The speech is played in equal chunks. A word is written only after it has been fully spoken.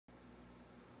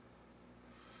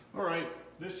All right,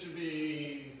 this should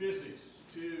be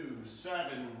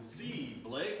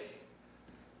Physics27CBlake.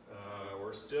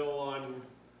 We're still on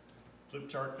flip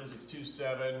chart Physics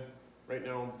 2.7. Right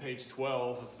now on page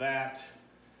 12 of that.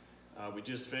 We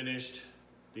just finished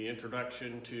the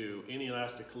introduction to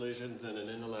inelastic collisions in an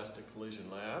inelastic collision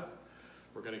lab.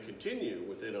 We're going to continue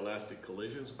with inelastic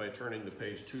collisions by turning to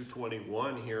page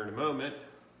 221 here in a moment.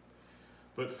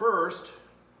 But first,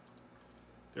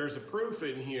 there's a proof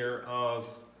in here of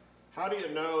how do you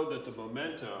know that the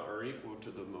momenta are equal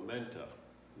to the momenta?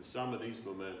 The sum of these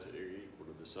momenta are equal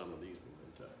to the sum of these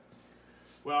momenta.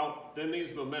 Well, then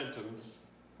these momentums,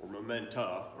 or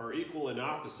momenta, are equal and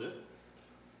opposite.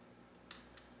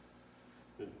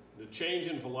 The change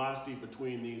in velocity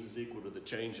between these is equal to the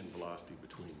change in velocity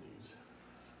between these.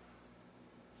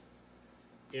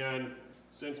 And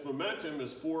since momentum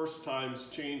is force times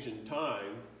change in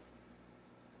time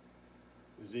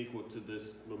is equal to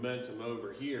this momentum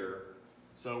over here,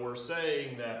 so we're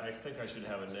saying that, I think I should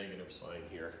have a negative sign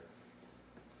here.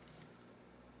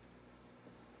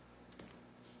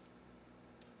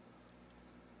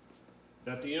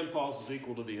 That the impulse is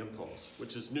equal to the impulse,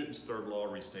 which is Newton's third law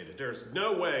restated. There's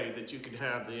no way that you can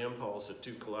have the impulse of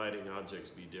two colliding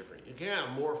objects be different. You can't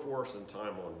have more force and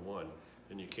time on one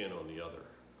than you can on the other.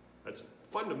 That's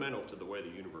fundamental to the way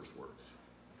the universe works.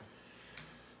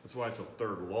 That's why it's a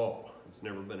third law. It's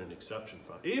never been an exception.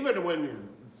 Even when you're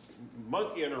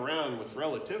monkeying around with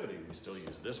relativity, we still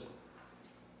use this one.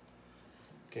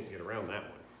 Can't get around that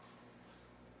one.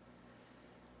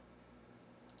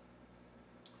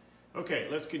 Okay,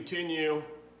 let's continue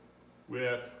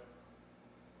with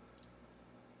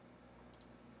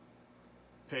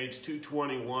page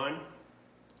 221,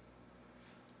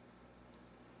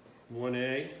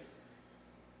 1A.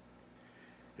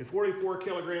 A 44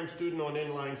 kilogram student on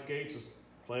inline skates is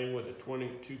playing with a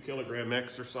 22 kilogram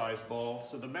exercise ball.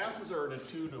 So the masses are in a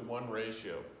 2-to-1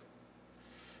 ratio.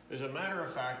 As a matter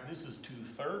of fact, this is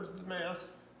 2/3 of the mass,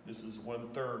 this is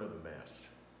 1/3 of the mass.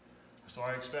 So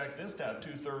I expect this to have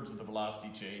 2/3 of the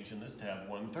velocity change and this to have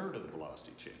 1/3 of the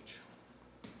velocity change.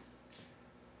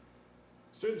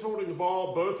 Student's holding the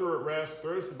ball, both are at rest,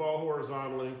 throws the ball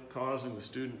horizontally, causing the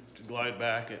student to glide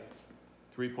back at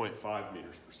 3.5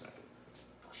 meters per second.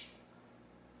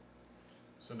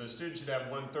 So the student should have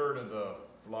 1/3 of the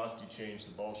velocity change,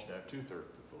 the ball should have 2/3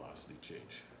 of the velocity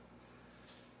change.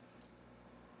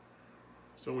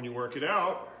 So when you work it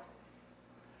out,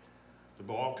 the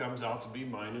ball comes out to be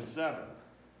 -7.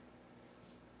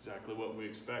 Exactly what we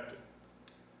expected.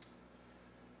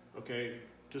 Okay,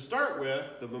 to start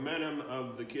with, the momentum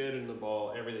of the kid and the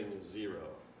ball, everything is 0.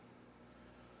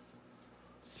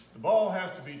 The ball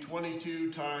has to be 22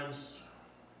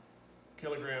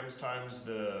 kilograms times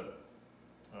the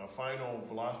final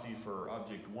velocity for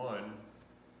object 1.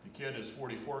 The kid is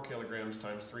 44 kilograms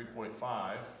times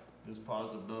 3.5. This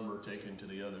positive number taken to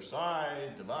the other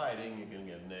side, dividing, you're going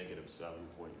to get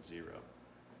 -7.0.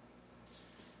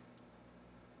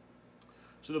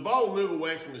 So the ball will move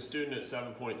away from the student at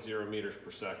 7.0 meters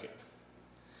per second.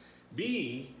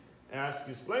 B asks,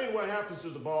 explain what happens to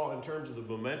the ball in terms of the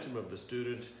momentum of the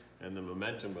student and the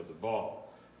momentum of the ball.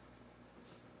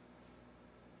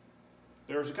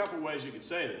 There's a couple ways you could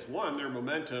say this. One, their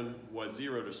momentum was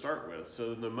 0 to start with,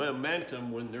 so the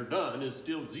momentum when they're done is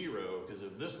still 0, because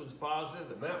if this one's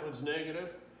positive and that one's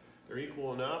negative, they're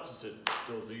equal and opposite,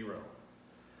 still 0.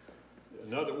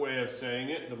 Another way of saying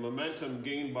it, the momentum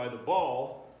gained by the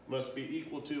ball must be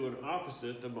equal to and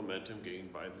opposite the momentum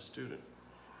gained by the student.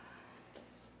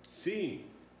 C,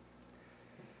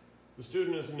 the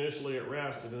student is initially at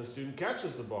rest and the student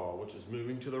catches the ball, which is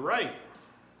moving to the right.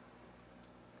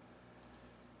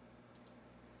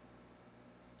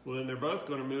 Well, then they're both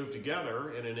going to move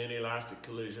together in an inelastic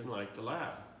collision like the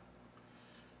lab.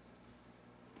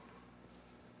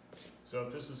 So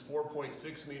if this is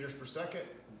 4.6 meters per second,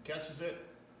 catches it,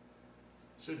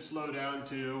 should slow down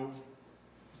to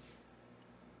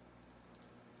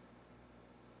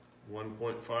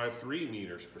 1.53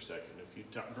 meters per second. If you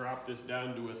drop this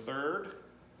down to 1/3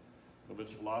 of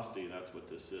its velocity, that's what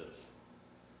this is.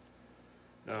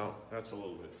 Now, that's a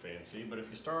little bit fancy, but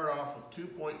if you start off with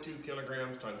 2.2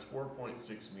 kilograms times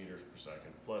 4.6 meters per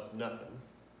second plus nothing,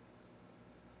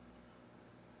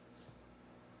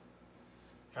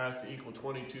 has to equal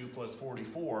 22 plus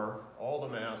 44, all the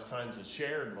mass times the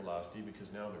shared velocity,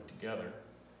 because now they're together.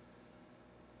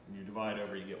 And you divide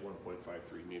over, you get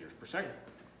 1.53 meters per second.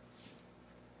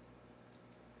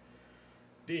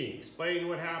 D, explain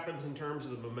what happens in terms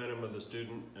of the momentum of the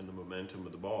student and the momentum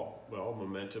of the ball. Well,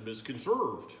 momentum is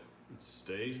conserved. It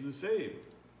stays the same.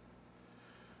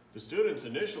 The student's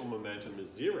initial momentum is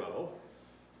 0.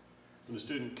 When the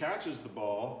student catches the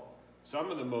ball, some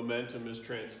of the momentum is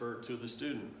transferred to the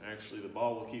student. Actually, the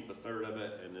ball will keep a third of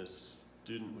it, and this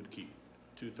student would keep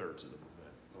 2/3 of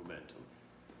the momentum.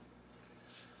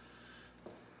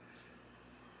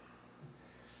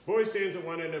 Boy stands at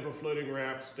one end of a floating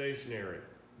raft stationary,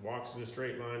 walks in a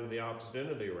straight line to the opposite end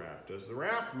of the raft. Does the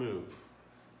raft move?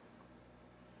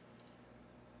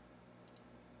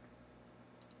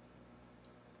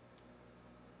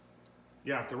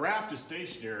 Yeah, if the raft is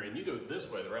stationary and you go this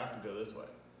way, the raft would go this way.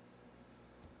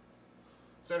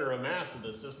 Center of mass of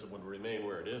the system would remain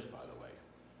where it is, by the way.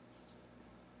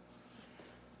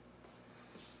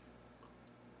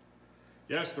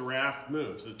 Yes, the raft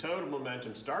moves. The total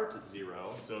momentum starts at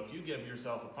 0, so if you give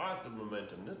yourself a positive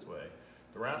momentum this way,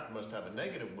 the raft must have a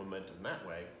negative momentum that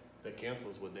way that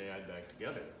cancels when they add back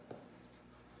together.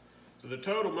 So the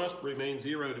total must remain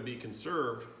 0 to be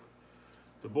conserved.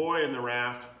 The boy in the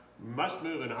raft must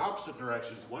move in opposite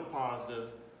directions, one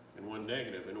positive and one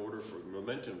negative, in order for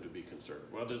momentum to be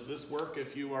conserved. Well, does this work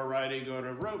if you are riding on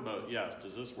a rowboat? Yes.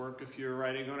 Does this work if you're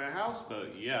riding on a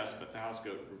houseboat? Yes, but the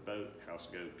houseboat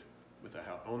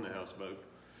on the houseboat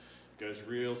goes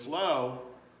real slow.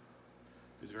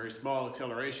 It's very small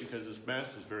acceleration because its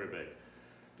mass is very big.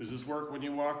 Does this work when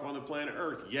you walk on the planet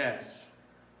Earth? Yes.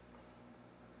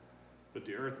 But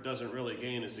the Earth doesn't really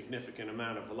gain a significant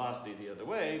amount of velocity the other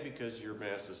way because your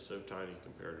mass is so tiny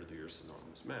compared to the Earth's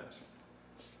enormous mass.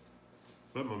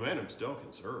 But momentum's still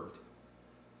conserved.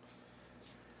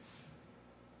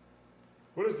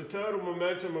 What is the total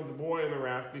momentum of the boy in the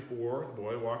raft before the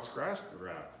boy walks across the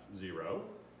raft? 0.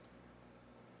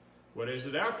 What is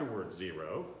it afterwards?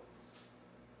 0.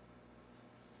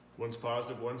 One's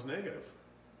positive, one's negative.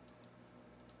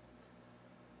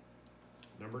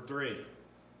 Number 3.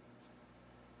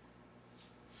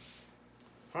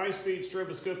 High-speed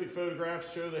stroboscopic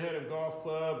photographs show the head of a golf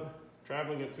club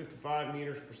traveling at 55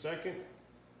 meters per second.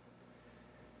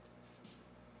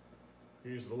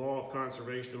 Use the law of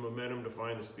conservation of momentum to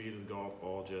find the speed of the golf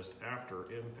ball just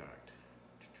after impact.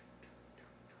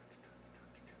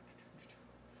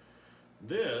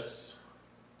 This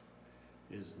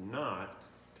is not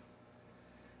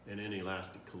an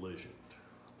inelastic collision,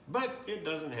 but it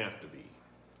doesn't have to be.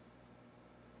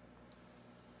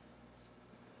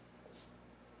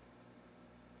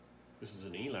 This is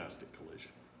an elastic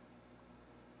collision.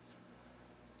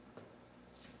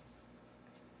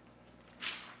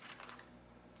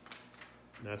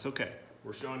 That's okay.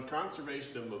 We're showing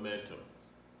conservation of momentum.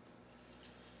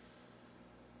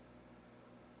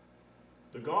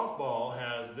 The golf ball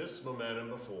has this momentum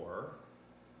before.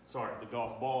 Sorry, the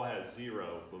golf ball has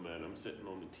 0 momentum sitting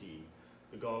on the tee.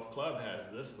 The golf club has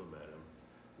this momentum.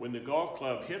 When the golf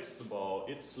club hits the ball,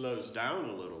 it slows down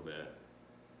a little bit.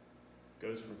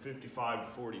 Goes from 55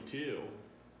 to 42.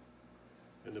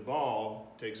 And the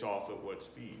ball takes off at what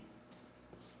speed?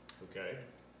 Okay?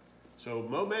 So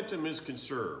momentum is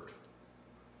conserved.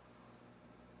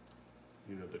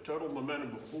 You know, the total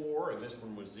momentum before, and this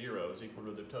one was 0, is equal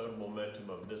to the total momentum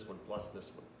of this one plus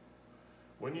this one.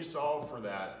 When you solve for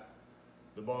that,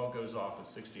 the ball goes off at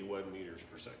 61 meters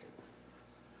per second.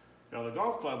 Now the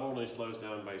golf club only slows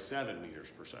down by 7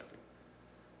 meters per second.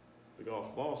 The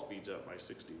golf ball speeds up by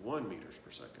 61 meters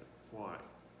per second. Why?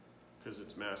 Because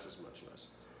its mass is much less.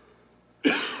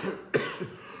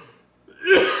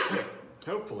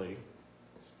 Hopefully,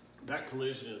 that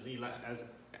collision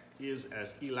is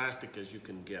as elastic as you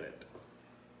can get it.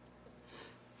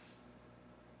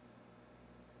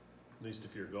 At least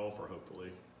if you're a golfer,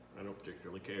 hopefully. I don't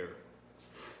particularly care.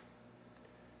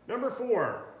 Number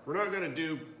 4. We're not going to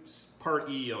do part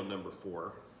E on number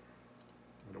 4.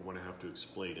 I don't want to have to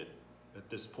explain it at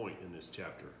this point in this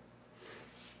chapter.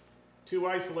 2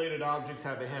 isolated objects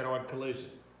have a head-on collision.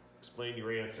 Explain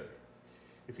your answer.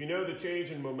 If you know the change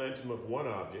in momentum of one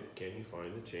object, can you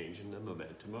find the change in the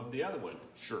momentum of the other one?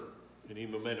 Sure. Any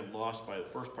momentum lost by the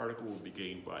first particle will be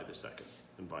gained by the second,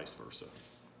 and vice versa.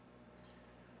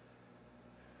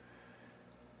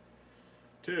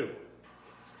 2.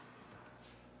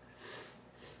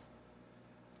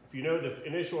 If you know the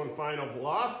initial and final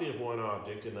velocity of one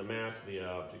object and the mass of the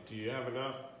object, do you have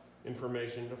enough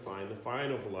information to find the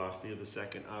final velocity of the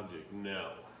second object?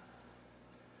 No.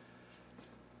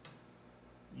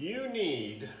 You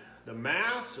need the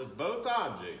mass of both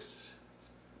objects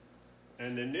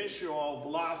and the initial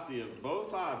velocity of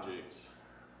both objects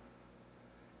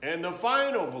and the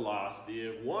final velocity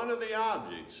of one of the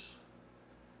objects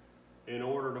in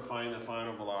order to find the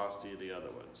final velocity of the other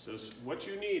one. So what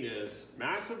you need is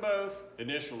mass of both,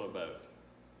 initial of both.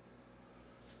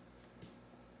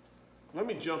 Let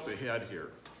me jump ahead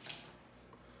here.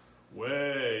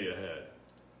 Way ahead.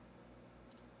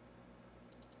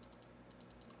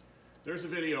 There's a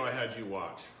video I had you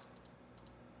watch.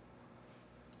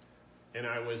 And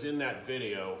I was in that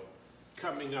video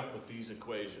coming up with these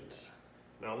equations.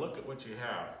 Now look at what you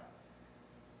have.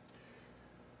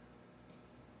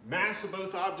 Mass of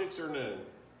both objects are known.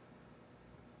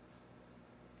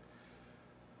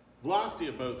 Velocity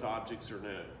of both objects are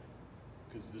known.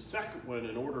 Because the second one,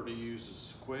 in order to use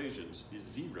as equations, is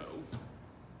 0.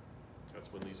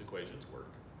 That's when these equations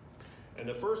work. And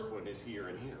the first one is here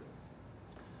and here.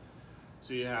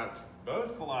 So you have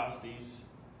both velocities,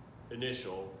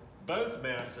 initial, both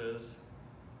masses,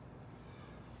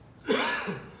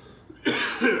 and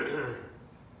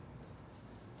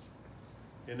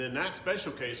in that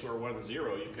special case where 1's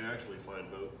 0, you can actually find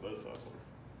both of them.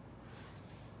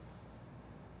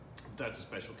 That's a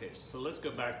special case. So let's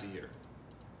go back to here.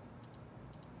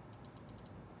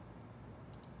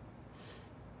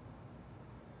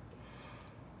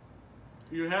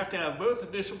 You have to have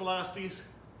both initial velocities,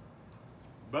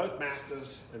 both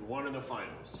masses, and one in the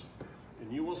finals.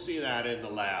 And you will see that in the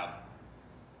lab.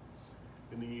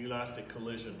 In the elastic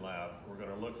collision lab, we're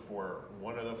going to look for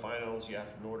one of the finals.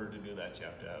 In order to do that, you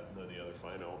have to know the other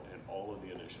final and all of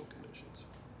the initial conditions.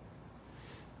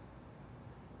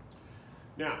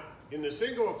 Now, in the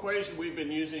single equation we've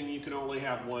been using, you can only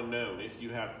have one known. If you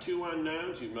have two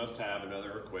unknowns, you must have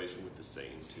another equation with the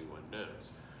same two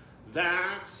unknowns.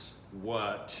 That's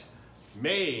what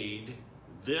made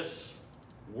this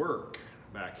work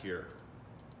back here.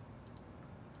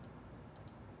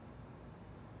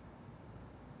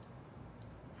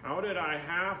 How did I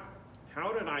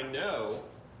know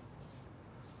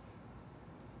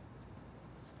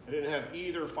I didn't have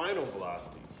either final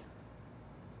velocity?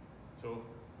 So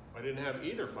I didn't have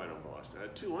either final velocity. I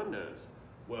had two unknowns.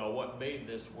 Well, what made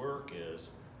this work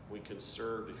is we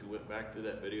conserved, if you went back to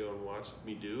that video and watched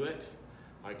me do it,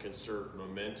 I conserved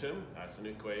momentum, that's an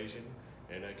equation,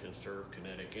 and I conserved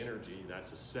kinetic energy,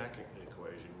 that's a second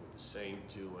equation with the same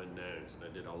two unknowns. And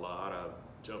I did a lot of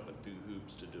jumping through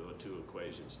hoops to do two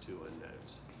equations, two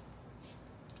unknowns.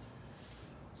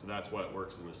 So that's why it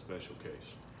works in this special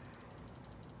case.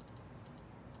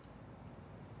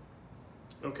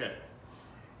 Okay.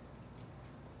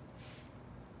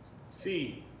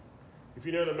 C, if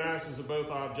you know the masses of both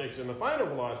objects and the final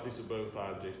velocities of both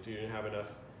objects, do you have enough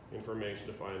information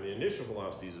to find the initial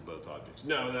velocities of both objects?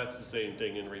 No, that's the same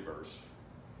thing in reverse.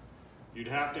 You'd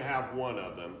have to have one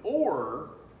of them,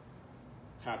 or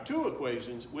have two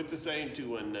equations with the same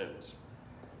two unknowns.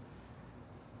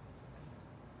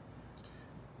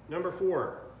 Number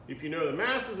 4, if you know the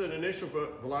masses and initial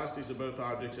velocities of both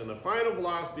objects and the final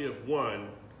velocity of one,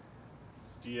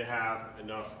 do you have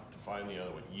enough to find the other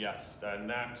one? Yes, and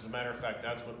that, as a matter of fact,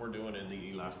 that's what we're doing in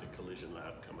the elastic collision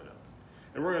lab coming up.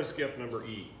 And we're going to skip number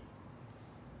E.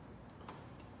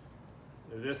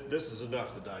 This is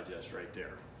enough to digest right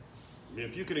there. I mean,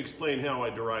 if you can explain how I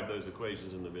derived those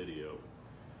equations in the video,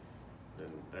 then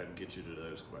that will get you to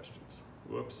those questions.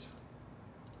 Whoops.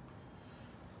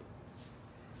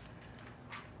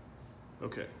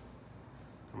 Okay.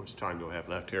 How much time do I have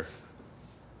left here?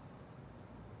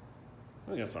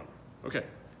 I got some. Okay.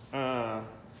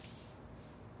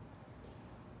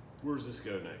 Where's this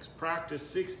go next?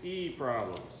 Practice 6E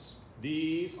problems.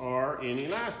 These are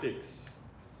ineلاstics.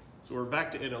 So we're back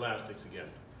to ineلاstics again.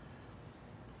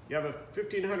 You have a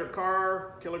 1,500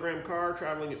 kilogram car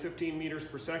traveling at 15 meters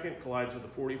per second, collides with a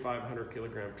 4,500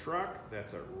 kilogram truck.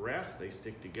 That's at rest. They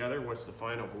stick together. What's the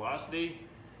final velocity?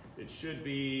 It should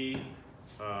be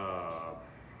 3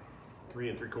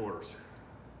 3/4.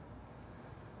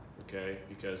 Okay,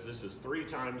 because this is 3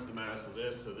 times the mass of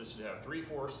this, so this should have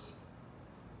 3/4.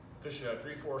 This should have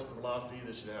 3/4 the velocity.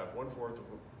 This should have 1/4 of,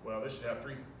 well, this should have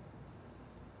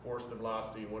 3/4 the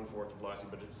velocity, 1/4 the velocity,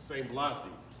 but it's the same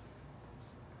velocity.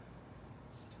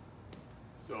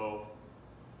 So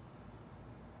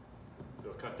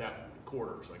we'll cut that in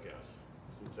quarters, I guess,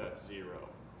 since that's 0.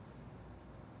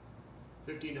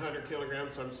 1,500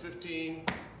 kilograms times 15,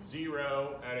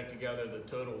 0, added together, the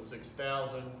total is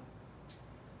 6,000.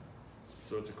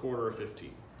 So it's 1/4 of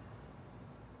 15.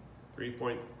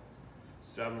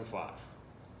 3.75,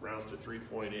 rounds to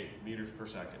 3.8 meters per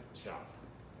second south.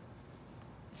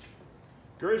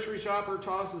 Grocery shopper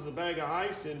tosses a bag of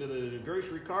ice into the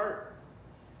grocery cart.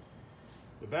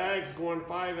 The bag's going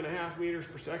 5.5 meters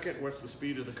per second. What's the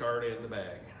speed of the cart and the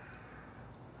bag?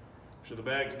 So the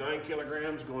bag's 9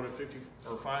 kilograms going at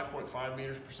 5.5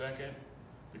 meters per second.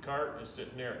 The cart is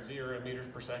sitting there at 0 meters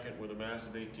per second with a mass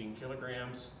of 18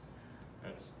 kilograms.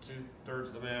 That's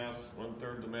 2/3 the mass,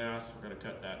 1/3 the mass. We're going to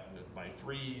cut that by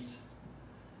 3s.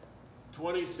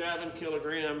 27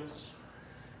 kilograms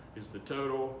is the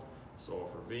total. So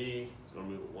for V, it's going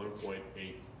to move at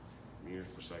 1.8 meters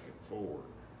per second forward.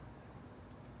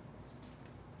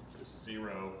 This is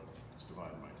 0, just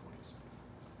divided by 27.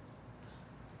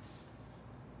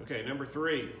 Okay, number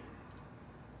 3.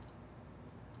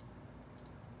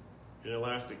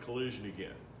 Inelastic collision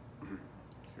again.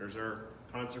 Here's our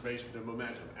conservation of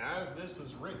momentum. As this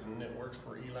is written, it works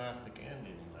for elastic and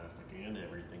inelastic and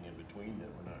everything in between that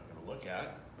we're not going to look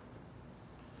at.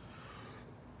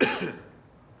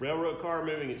 Railroad car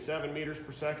moving at 7 meters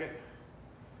per second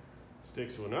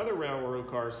sticks to another railroad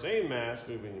car, same mass,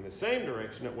 moving in the same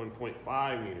direction at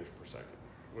 1.5 meters per second.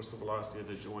 What's the velocity of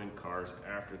the joined cars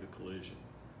after the collision?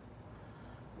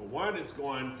 Well, one is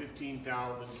going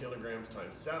 15,000 kilograms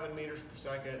times 7 meters per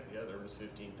second. The other was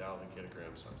 15,000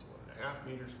 kilograms times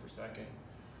 1.5 meters per second.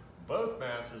 Both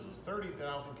masses is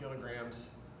 30,000 kilograms.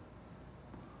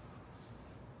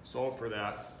 Solve for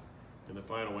that, and the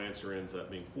final answer ends up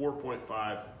being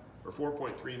 4.5 or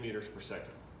 4.3 meters per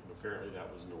second. And apparently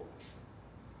that was north.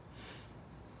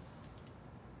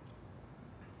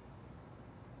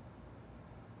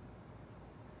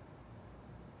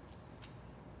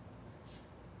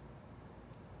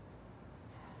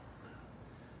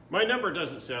 My number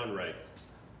doesn't sound right.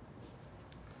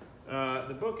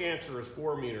 The book answer is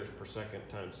 4 meters per second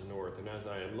times the north, and as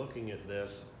I am looking at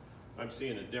this, I'm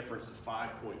seeing a difference of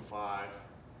 5.5.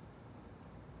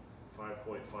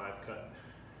 5.5 cut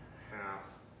half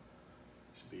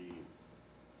should be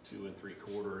 2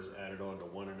 3/4 added on to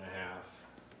 1.5.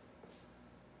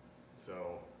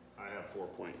 So I have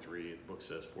 4.3. The book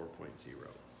says 4.0.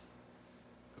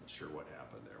 Not sure what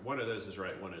happened there. One of those is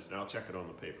right, one isn't. I'll check it on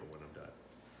the paper when I'm done.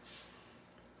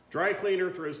 Dry cleaner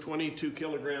throws 22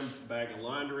 kilogram bag of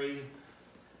laundry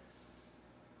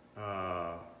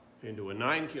into a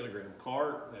 9 kilogram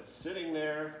cart that's sitting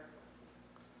there.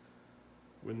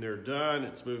 When they're done,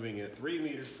 it's moving at 3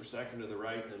 meters per second to the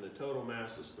right, and the total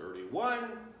mass is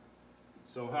 31.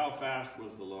 So how fast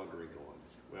was the laundry going?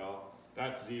 Well,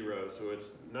 that's 0, so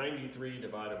it's 93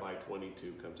 divided by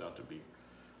 22 comes out to be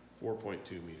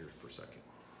 4.2 meters per second.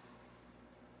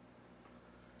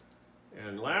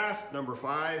 And last, number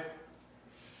 5,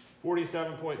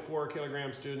 47.4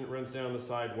 kilogram student runs down the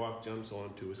sidewalk, jumps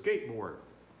onto a skateboard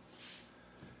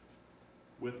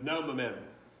with no momentum.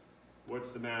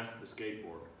 What's the mass of the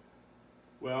skateboard?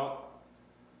 Well,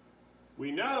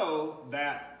 we know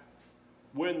that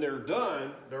when they're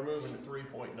done, they're moving at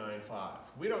 3.95.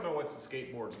 We don't know what the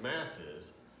skateboard's mass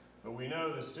is, but we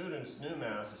know the student's new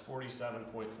mass is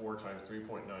 47.4 times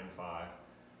 3.95.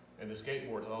 And the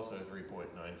skateboard's also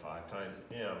 3.95 times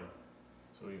m.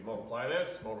 So we multiply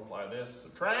this,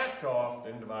 subtract off,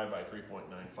 then divide by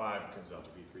 3.95. It comes out to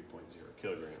be 3.0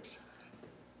 kilograms.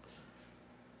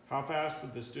 How fast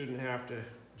would the student have to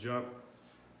jump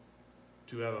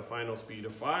to have a final speed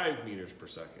of 5 meters per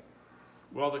second?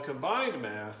 Well, the combined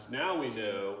mass, now we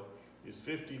know, is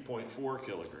 50.4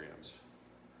 kilograms,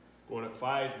 going at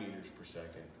 5 meters per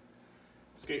second.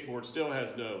 Skateboard still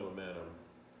has no momentum.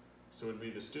 So it would be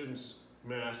the student's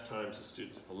mass times the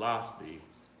student's velocity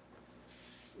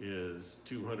is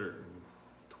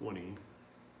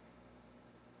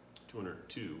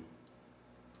 202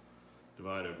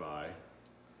 divided by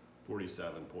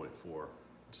 47.4,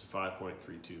 which is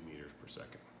 5.32 meters per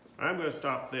second. I'm going to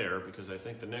stop there because I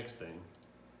think the next thing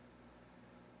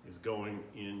is going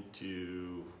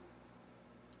into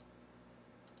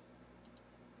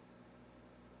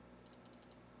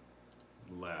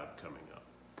the lab coming up.